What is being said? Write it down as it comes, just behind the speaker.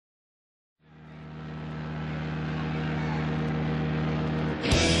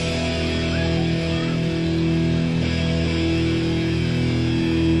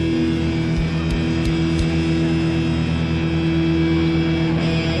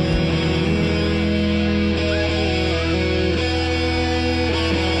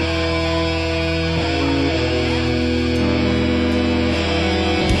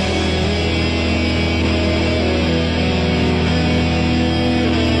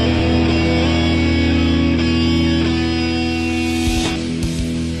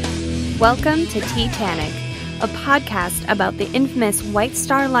Welcome to Titanic, a podcast about the infamous White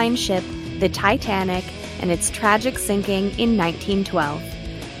Star Line ship, the Titanic, and its tragic sinking in 1912.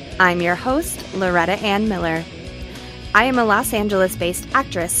 I'm your host, Loretta Ann Miller. I am a Los Angeles-based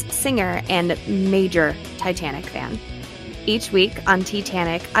actress, singer, and major Titanic fan. Each week on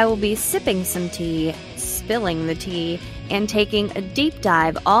Titanic, I will be sipping some tea, spilling the tea, and taking a deep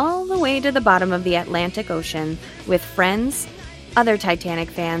dive all the way to the bottom of the Atlantic Ocean with friends, other Titanic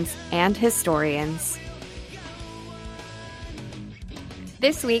fans, and historians.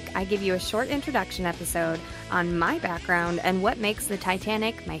 This week, I give you a short introduction episode on my background and what makes the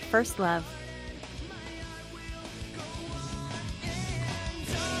Titanic my first love.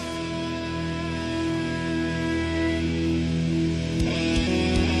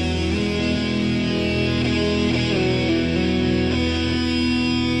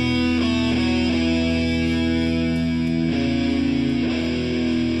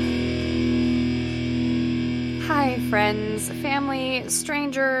 Hi, friends, family,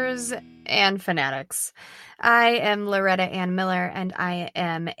 strangers, and fanatics. I am Loretta Ann Miller, and I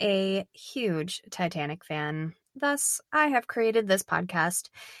am a huge Titanic fan. Thus, I have created this podcast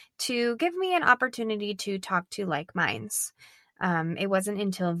to give me an opportunity to talk to like minds. It wasn't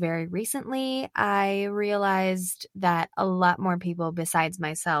until very recently I realized that a lot more people besides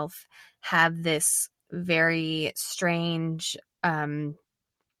myself have this very strange, let's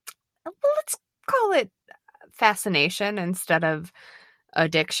call it fascination instead of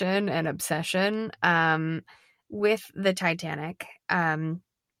addiction and obsession with the Titanic.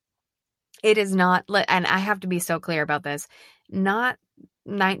 It is not, and I have to be so clear about this, not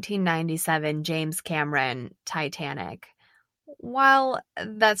 1997 James Cameron Titanic. While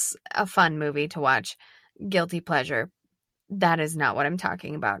that's a fun movie to watch, guilty pleasure, that is not what I'm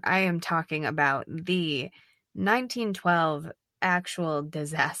talking about. I am talking about the 1912 actual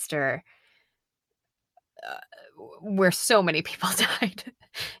disaster where so many people died.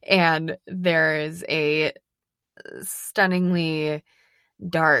 And there is a stunningly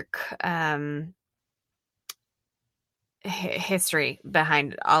dark history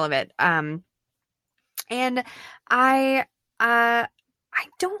behind all of it. And I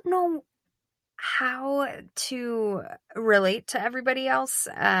don't know how to relate to everybody else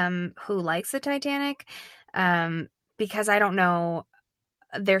who likes the Titanic, because I don't know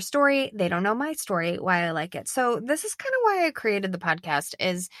their story. They don't know my story, why I like it. So this is kind of why I created the podcast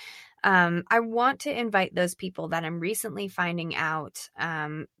is I want to invite those people that I'm recently finding out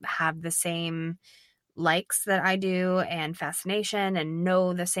have the same likes that I do and fascination and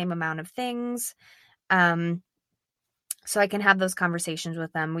know the same amount of things. So I can have those conversations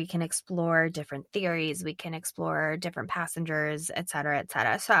with them. We can explore different theories. We can explore different passengers, et cetera, et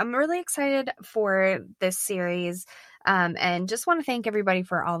cetera. So I'm really excited for this series. And just want to thank everybody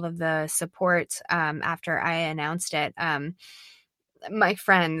for all of the support after I announced it. My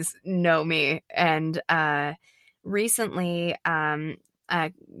friends know me, and recently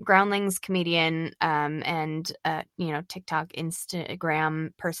Groundlings comedian and TikTok,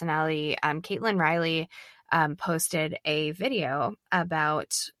 Instagram personality Caitlin Riley posted a video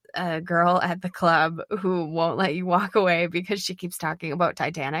about a girl at the club who won't let you walk away because she keeps talking about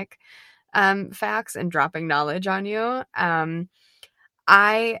Titanic facts and dropping knowledge on you.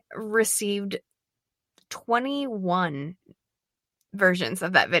 I received 21 versions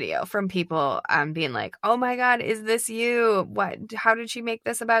of that video from people being like, oh my God, is this you? How did she make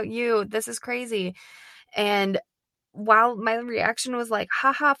this about you? This is crazy. And while my reaction was like,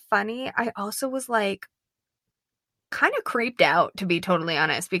 haha, funny, I also was like, kind of creeped out, to be totally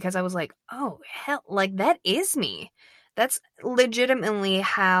honest, because I was like, oh, hell, like that is me. That's legitimately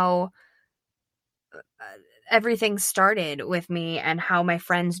how everything started with me and how my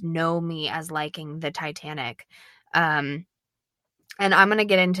friends know me as liking the Titanic. And I'm going to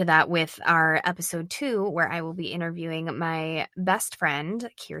get into that with our episode 2, where I will be interviewing my best friend,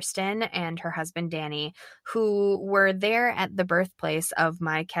 Kirsten, and her husband, Danny, who were there at the birthplace of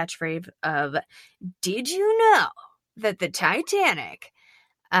my catchphrase of, did you know that the Titanic,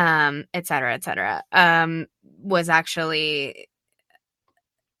 et cetera, was actually,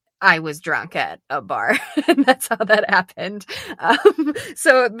 I was drunk at a bar, and that's how that happened.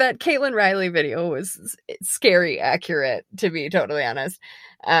 So that Caitlin Riley video was scary accurate, to be totally honest.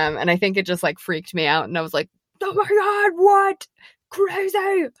 And I think it just like freaked me out, and I was like, oh my God, what?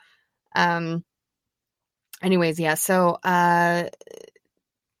 Crazy. Anyways, yeah, so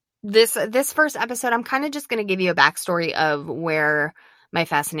this first episode, I'm kind of just going to give you a backstory of where my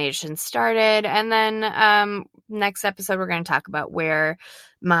fascination started. And then next episode, we're going to talk about where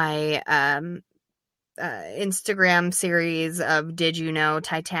my Instagram series of Did You Know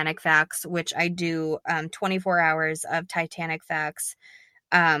Titanic Facts, which I do 24 hours of Titanic Facts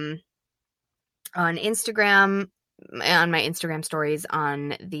on Instagram, on my Instagram stories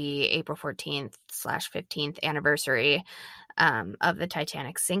on the April 14th/15th anniversary of the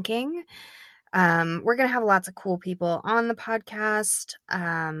Titanic sinking. We're going to have lots of cool people on the podcast.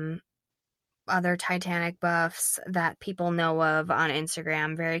 Other Titanic buffs that people know of on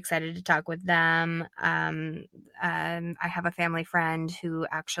Instagram. Very excited to talk with them. I have a family friend who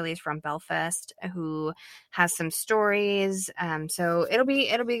actually is from Belfast who has some stories. So it'll be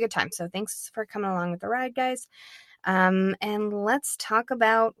a good time. So thanks for coming along with the ride, guys. And let's talk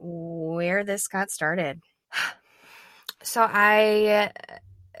about where this got started. So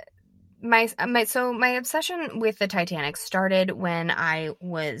my obsession with the Titanic started when I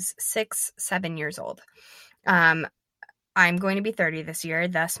was 7 years old. I'm going to be 30 this year,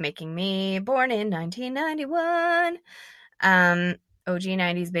 thus making me born in 1991. OG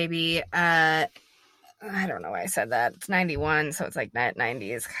 90s baby. I don't know why I said that. It's 91, so it's like net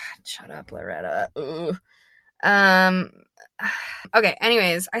 90s. God, shut up, Loretta. Okay,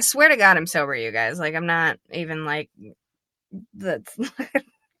 anyways, I swear to God I'm sober, you guys. Like, I'm not even like, that's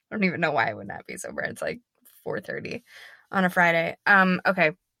I don't even know why I would not be sober. It's like 4:30 on a Friday.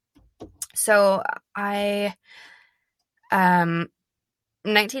 Okay. So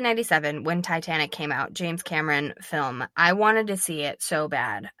 1997, when Titanic came out, James Cameron film, I wanted to see it so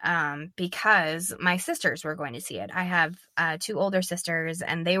bad, because my sisters were going to see it. I have 2 older sisters,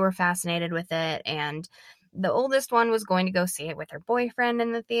 and they were fascinated with it, and the oldest one was going to go see it with her boyfriend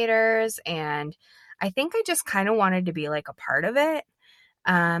in the theaters, and I think I just kind of wanted to be like a part of it.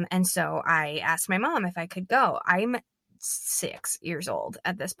 And so I asked my mom if I could go. I'm 6 years old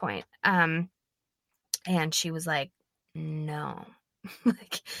at this point. And she was like, no,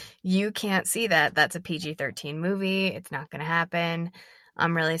 like, you can't see that. That's a PG-13 movie. It's not going to happen.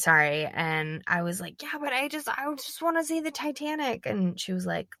 I'm really sorry. And I was like, yeah, but I just want to see the Titanic. And she was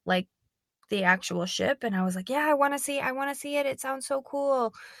like the actual ship. And I was like, yeah, I want to see it. It sounds so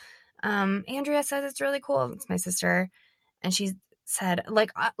cool. Andrea says it's really cool. It's my sister. And she said,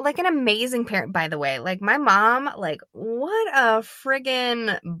 like an amazing parent, by the way. Like, my mom, like, what a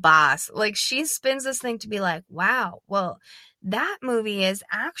friggin' boss. Like, she spins this thing to be like, wow, well, that movie is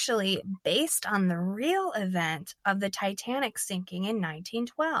actually based on the real event of the Titanic sinking in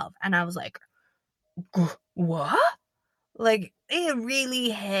 1912. And I was like, what? Like, it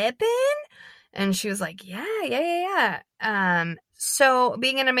really happened? And she was like, yeah. So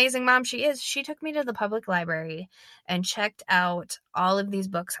being an amazing mom she is, she took me to the public library and checked out all of these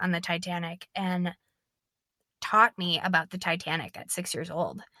books on the Titanic and taught me about the Titanic at 6 years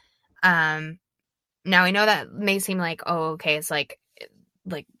old. Now I know that may seem like, oh, okay, it's like,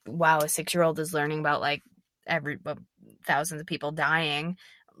 wow, a 6-year-old is learning about like thousands of people dying.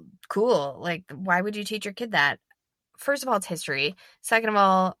 Cool. Like, why would you teach your kid that? First of all, it's history. Second of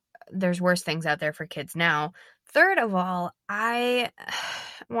all, there's worse things out there for kids now. Third of all, I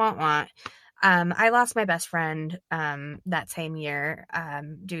lost my best friend that same year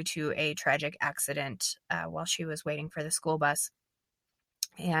due to a tragic accident while she was waiting for the school bus.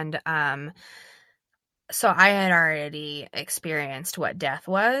 And so I had already experienced what death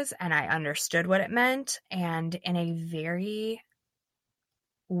was, and I understood what it meant. And in a very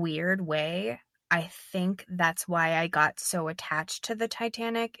weird way, I think that's why I got so attached to the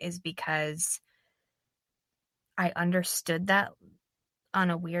Titanic, is because I understood that on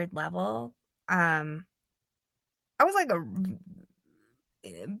a weird level. I was like a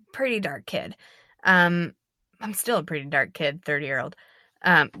pretty dark kid. I'm still a pretty dark kid, 30-year-old.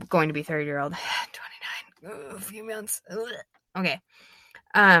 Going to be 30-year-old, 29, a few months. Okay.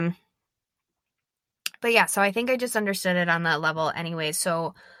 But yeah, so I think I just understood it on that level anyway.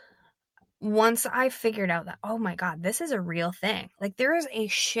 So once I figured out that, oh my God, this is a real thing. Like, there is a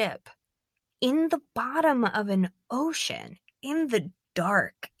ship in the bottom of an ocean, in the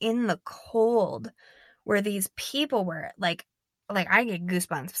dark, in the cold, where these people were, like I get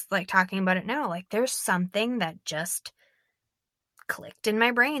goosebumps, like, talking about it now. Like, there's something that just clicked in my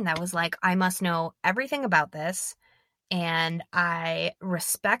brain that was like, I must know everything about this. And I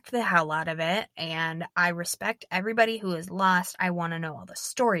respect the hell out of it. And I respect everybody who is lost. I want to know all the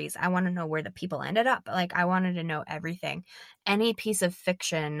stories. I want to know where the people ended up. Like, I wanted to know everything. Any piece of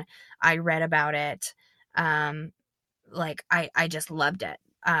fiction, I read about it. Like, I just loved it.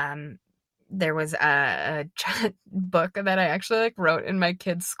 There was a book that I actually like wrote in my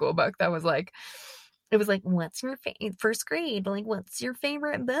kids' school book that was like, it was like, what's your first grade? Like, what's your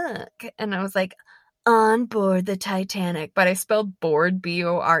favorite book? And I was like, on board the Titanic, but I spelled bored,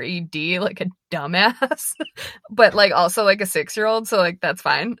 B-O-R-E-D, like a dumbass, but like also like a 6-year-old, so like that's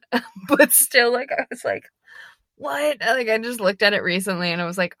fine. But still, like I was like, what? Like I just looked at it recently and I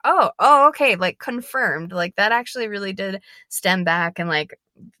was like, oh, okay, like confirmed. Like that actually really did stem back. And like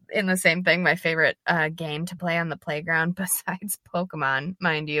in the same thing, my favorite game to play on the playground besides Pokemon,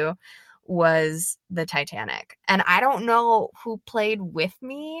 mind you, was the Titanic. And I don't know who played with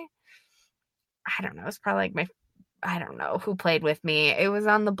me. I don't know. It's probably like I don't know who played with me. It was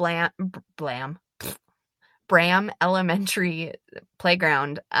on the Bram Elementary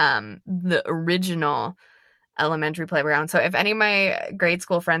Playground, the original elementary playground. So if any of my grade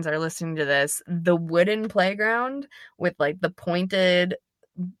school friends are listening to this, the wooden playground with like the pointed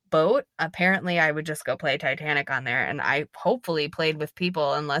boat, apparently I would just go play Titanic on there, and I hopefully played with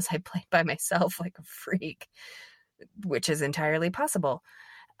people unless I played by myself like a freak, which is entirely possible.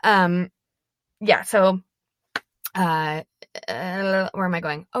 Yeah, so where am I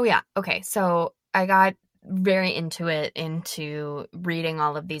going? Oh yeah, okay. So I got very into reading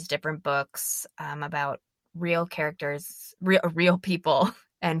all of these different books about real characters, real people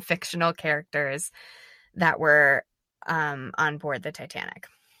and fictional characters that were on board the Titanic.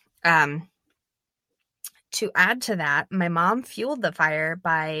 To add to that, my mom fueled the fire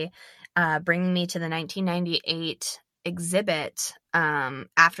by bringing me to the 1998 exhibit.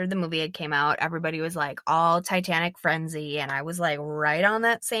 After the movie had came out, everybody was like all Titanic frenzy, and I was like right on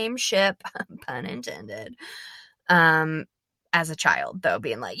that same ship, pun intended. As a child, though,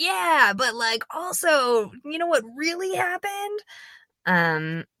 being like, yeah, but like also, you know what really happened?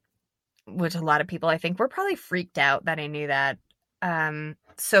 Which a lot of people I think were probably freaked out that I knew that.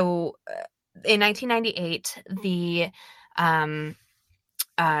 So in 1998, the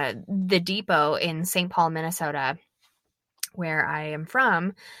depot in St. Paul, Minnesota, where I am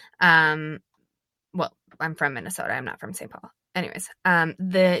from, well, I'm from Minnesota. I'm not from St. Paul. Anyways,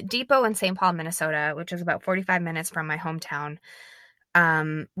 the depot in St. Paul, Minnesota, which is about 45 minutes from my hometown,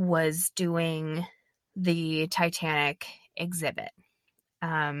 was doing the Titanic exhibit.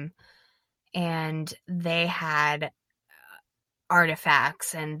 And they had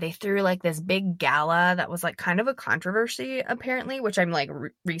artifacts, and they threw like this big gala that was like kind of a controversy apparently, which I'm like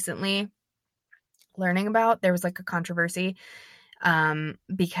recently learning about. There was like a controversy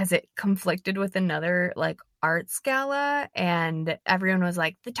because it conflicted with another like arts gala, and everyone was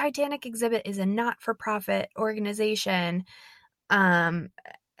like, the Titanic exhibit is a not-for-profit organization. And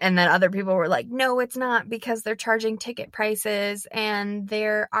then other people were like, no, it's not, because they're charging ticket prices and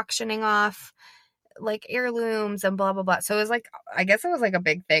they're auctioning off like heirlooms and blah, blah, blah. So it was like, I guess it was like a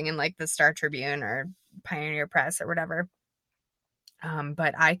big thing in like the Star Tribune or Pioneer Press or whatever.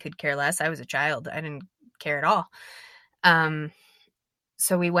 But I could care less. I was a child. I didn't care at all.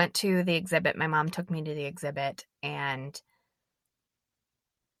 So we went to the exhibit. My mom took me to the exhibit, and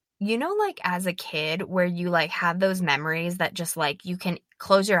you know, like as a kid where you like have those memories that just like you can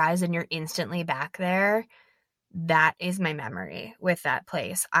close your eyes and you're instantly back there. That is my memory with that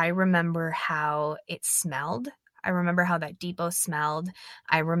place. I remember how it smelled. I remember how that depot smelled.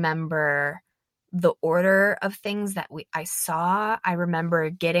 I remember the order of things that I saw. I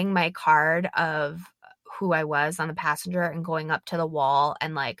remember getting my card of who I was on the passenger and going up to the wall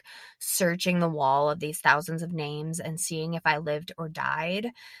and like searching the wall of these thousands of names and seeing if I lived or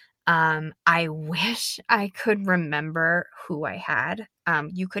died. I wish I could remember who I had.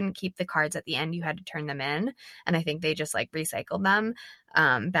 You couldn't keep the cards at the end. You had to turn them in. And I think they just like recycled them,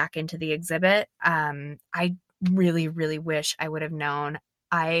 back into the exhibit. I really, really wish I would have known.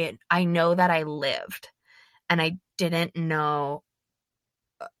 I know that I lived, and I didn't know,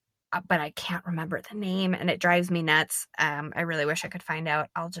 but I can't remember the name, and it drives me nuts. I really wish I could find out.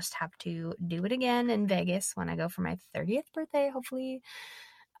 I'll just have to do it again in Vegas when I go for my 30th birthday, hopefully.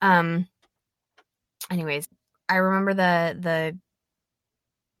 Anyways, I remember the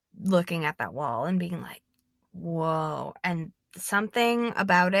looking at that wall and being like, whoa. And something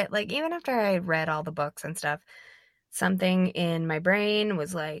about it, like even after I read all the books and stuff, something in my brain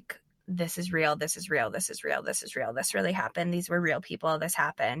was like, this is real, this is real, this is real, this is real, this really happened, these were real people, this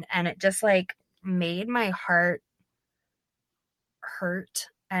happened. And it just like made my heart hurt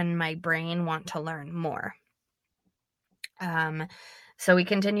and my brain want to learn more. So we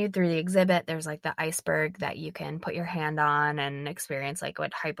continued through the exhibit. There's like the iceberg that you can put your hand on and experience like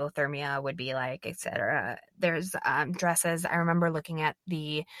what hypothermia would be like, etc. There's dresses. I remember looking at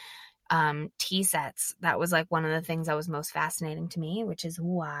the tea sets. That was like one of the things that was most fascinating to me, which is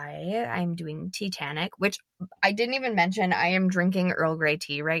why I'm doing Titanic, which I didn't even mention. I am drinking Earl Grey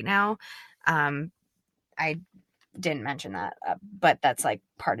tea right now. I didn't mention that, but that's like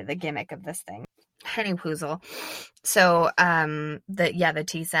part of the gimmick of this thing. Henny Woozle. So the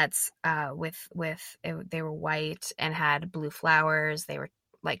tea sets they were white and had blue flowers. They were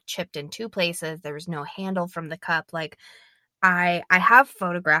like chipped in two places. There was no handle from the cup. Like I have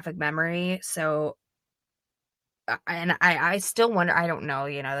photographic memory, so and I still wonder, I don't know,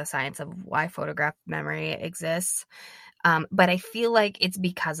 the science of why photographic memory exists. But I feel like it's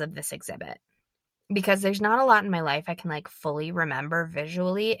because of this exhibit. Because there's not a lot in my life I can like fully remember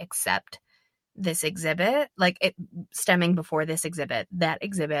visually except this exhibit, like it stemming before this exhibit, that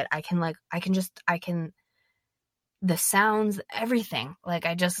exhibit, I can the sounds, everything. Like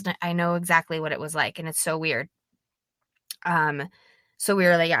I know exactly what it was like, and it's so weird. So we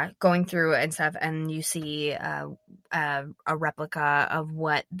were like, yeah, going through and stuff, and you see a replica of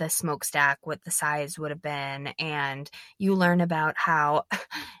what the smokestack, what the size would have been, and you learn about how.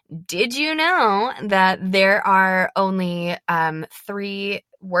 Did you know that there are only 3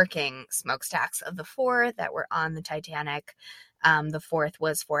 working smokestacks of the 4 that were on the Titanic? The 4th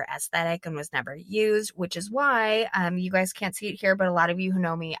was for aesthetic and was never used, which is why you guys can't see it here, but a lot of you who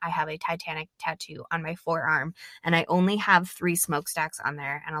know me, I have a Titanic tattoo on my forearm, and I only have 3 smokestacks on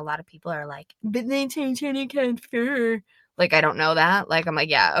there. And a lot of people are like, but the Titanic had 4. Like, I don't know that. Like, I'm like,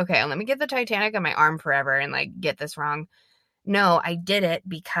 yeah, okay, let me get the Titanic on my arm forever and like get this wrong. No, I did it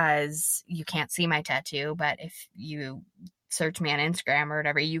because you can't see my tattoo, but if you search me on Instagram or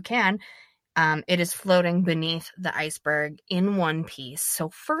whatever, you can. It is floating beneath the iceberg in one piece. So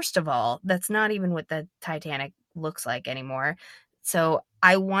first of all, that's not even what the Titanic looks like anymore. So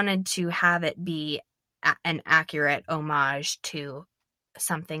I wanted to have it be an accurate homage to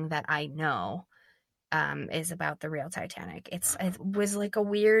something that I know is about the real Titanic. It was like a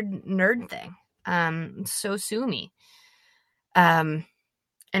weird nerd thing. So sue me.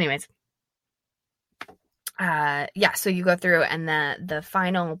 Anyways, yeah, so you go through, and the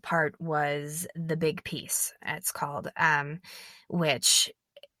final part was the big piece, it's called, which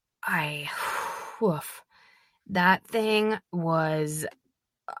woof, that thing was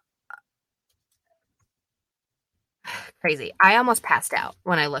crazy. I almost passed out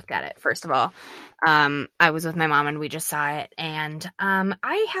when I looked at it. First of all, I was with my mom and we just saw it, and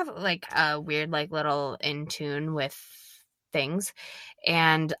I have like a weird like little in tune with things,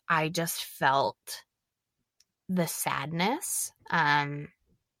 and I just felt the sadness. I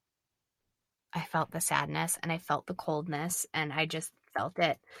felt the sadness and I felt the coldness, and I just felt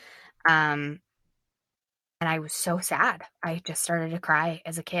it. And I was so sad. I just started to cry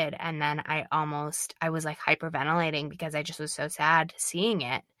as a kid, and then I was like hyperventilating because I just was so sad seeing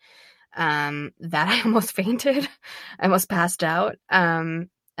it. That I almost fainted. I almost passed out.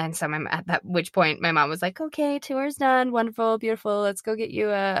 And so at that which point my mom was like, "Okay, tour's done. Wonderful, beautiful. Let's go get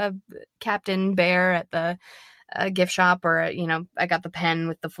you a Captain Bear at the gift shop," or I got the pen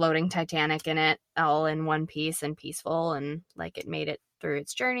with the floating Titanic in it, all in one piece and peaceful, and like it made it through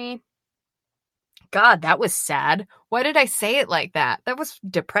its journey. God, that was sad. Why did I say it like that? That was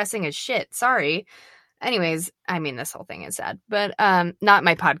depressing as shit. Sorry. Anyways, I mean, this whole thing is sad, but not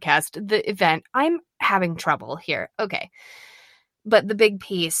my podcast, the event. I'm having trouble here. Okay. But the big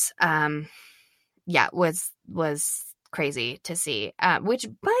piece, yeah, was crazy to see. Which,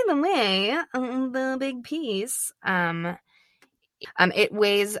 by the way, the big piece, it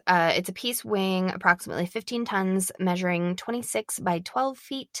weighs, it's a piece weighing approximately 15 tons, measuring 26 by 12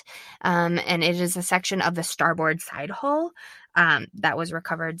 feet. And it is a section of the starboard side hull that was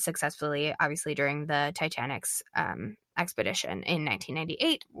recovered successfully, obviously, during the Titanic's expedition in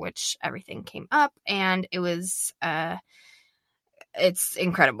 1998, which everything came up, and it was, it's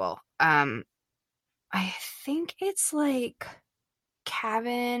incredible. I think it's like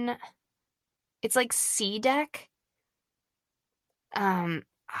cabin, it's like sea deck.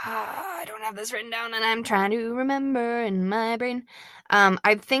 I don't have this written down and I'm trying to remember in my brain.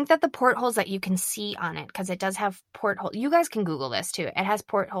 I think that the portholes that you can see on it, because it does have portholes. You guys can Google this too. It has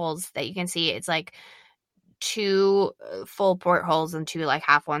portholes that you can see. It's like 2 full portholes and 2 like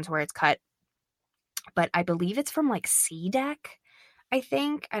half ones where it's cut. But I believe it's from like Sea Deck, I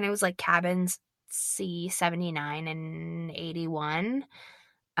think. And it was like cabins C79 and 81.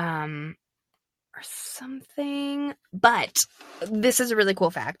 Or something. But this is a really cool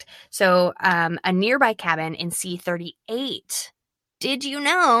fact. So a nearby cabin in C38, did you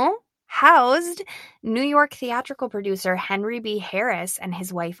know, housed New York theatrical producer Henry B. Harris and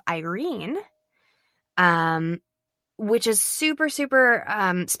his wife Irene, which is super,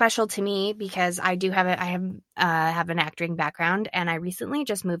 super special to me because I have an acting background, and I recently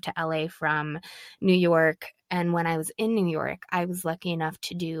just moved to LA from New York. And when I was in New York, I was lucky enough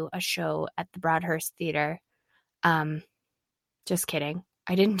to do a show at the Broadhurst Theater. Just kidding.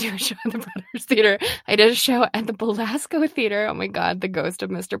 I didn't do a show at the Brothers Theater. I did a show at the Belasco Theater. Oh my God, the ghost of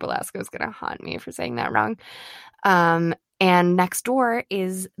Mr. Belasco is going to haunt me for saying that wrong. And next door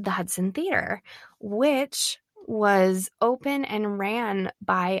is the Hudson Theater, which was open and ran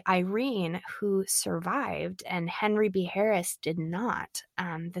by Irene, who survived, and Henry B. Harris did not,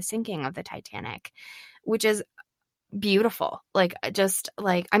 the sinking of the Titanic, which is beautiful. Like, just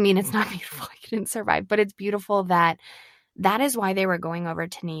like, I mean, it's not beautiful, he didn't survive, but it's beautiful that is why they were going over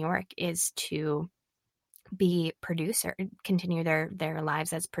to New York, is to be continue their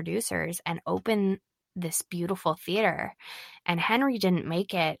lives as producers and open this beautiful theater. And Henry didn't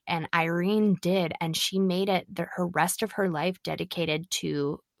make it, and Irene did, and she made it her rest of her life dedicated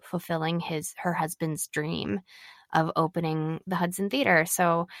to fulfilling her husband's dream of opening the Hudson Theater.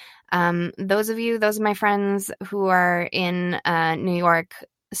 So those of my friends who are in New York,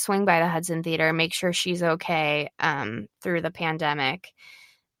 swing by the Hudson Theater, make sure she's okay through the pandemic.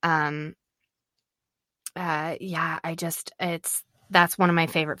 That's one of my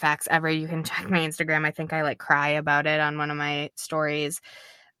favorite facts ever. You can check my Instagram. I think I like cry about it on one of my stories.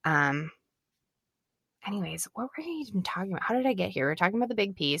 Anyways, what were we even talking about? How did I get here? We're talking about the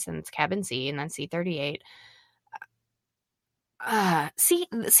big piece, and it's cabin C and then C38. See,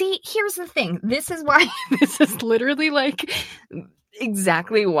 here's the thing. This is why this is literally like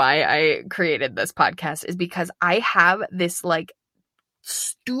exactly why I created this podcast, is because I have this like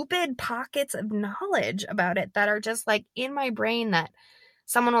stupid pockets of knowledge about it that are just like in my brain, that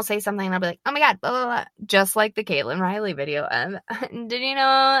someone will say something and I'll be like, oh my God, blah, blah, blah. Just like the Caitlin Riley video of, did you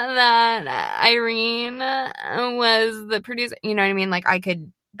know that Irene was the producer? You know what I mean? Like,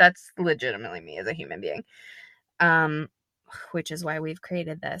 that's legitimately me as a human being. Which is why we've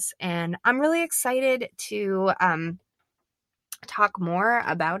created this. And I'm really excited to talk more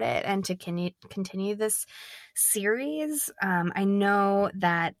about it and to continue this series. I know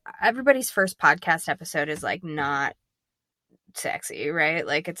that everybody's first podcast episode is like not sexy, right?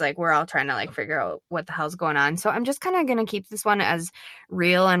 Like, it's like we're all trying to like figure out what the hell's going on. So I'm just kind of going to keep this one as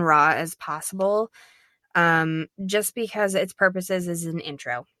real and raw as possible. Just because its purposes is an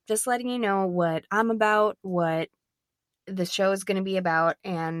intro, just letting you know what I'm about, what the show is going to be about,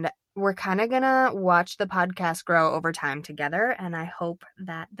 and we're kind of going to watch the podcast grow over time together. And I hope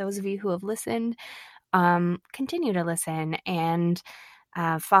that those of you who have listened continue to listen and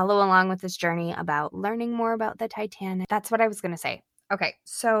follow along with this journey about learning more about the Titanic. That's what I was going to say. Okay,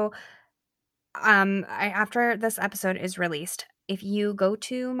 so after this episode is released, if you go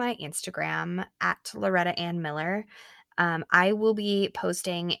to my Instagram at Loretta Ann Miller, I will be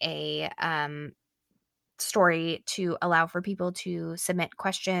posting a story to allow for people to submit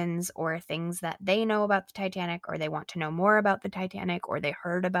questions or things that they know about the Titanic, or they want to know more about the Titanic, or they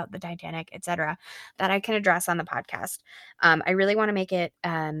heard about the Titanic, etc., that I can address on the podcast. I really want to make it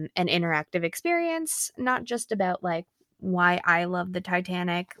an interactive experience, not just about like why I love the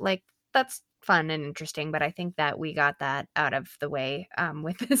Titanic. Like, that's fun and interesting, but I think that we got that out of the way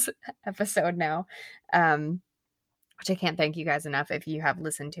with this episode now. Which I can't thank you guys enough if you have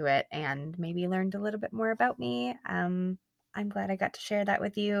listened to it and maybe learned a little bit more about me. I'm glad I got to share that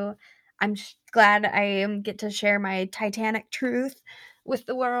with you. I'm glad I get to share my Titanic truth with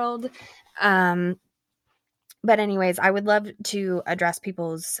the world. But anyways, I would love to address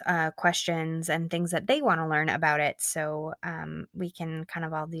people's questions and things that they want to learn about it. So we can kind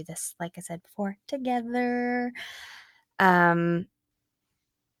of all do this, like I said before, together.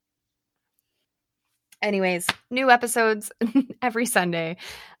 Anyways, new episodes every Sunday.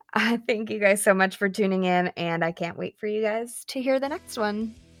 Thank you guys so much for tuning in, and I can't wait for you guys to hear the next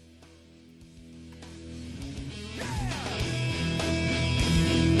one.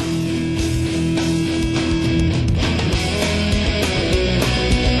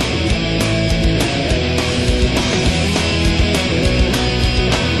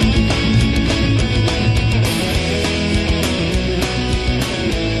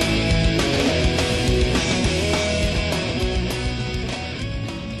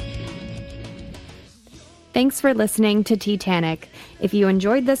 Thanks for listening to Titanic. If you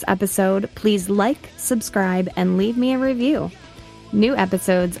enjoyed this episode, please like, subscribe, and leave me a review. New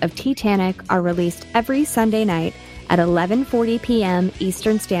episodes of Titanic are released every Sunday night at 11:40 p.m.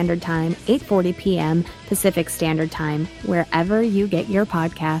 Eastern Standard Time, 8:40 p.m. Pacific Standard Time, wherever you get your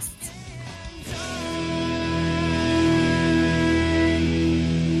podcasts.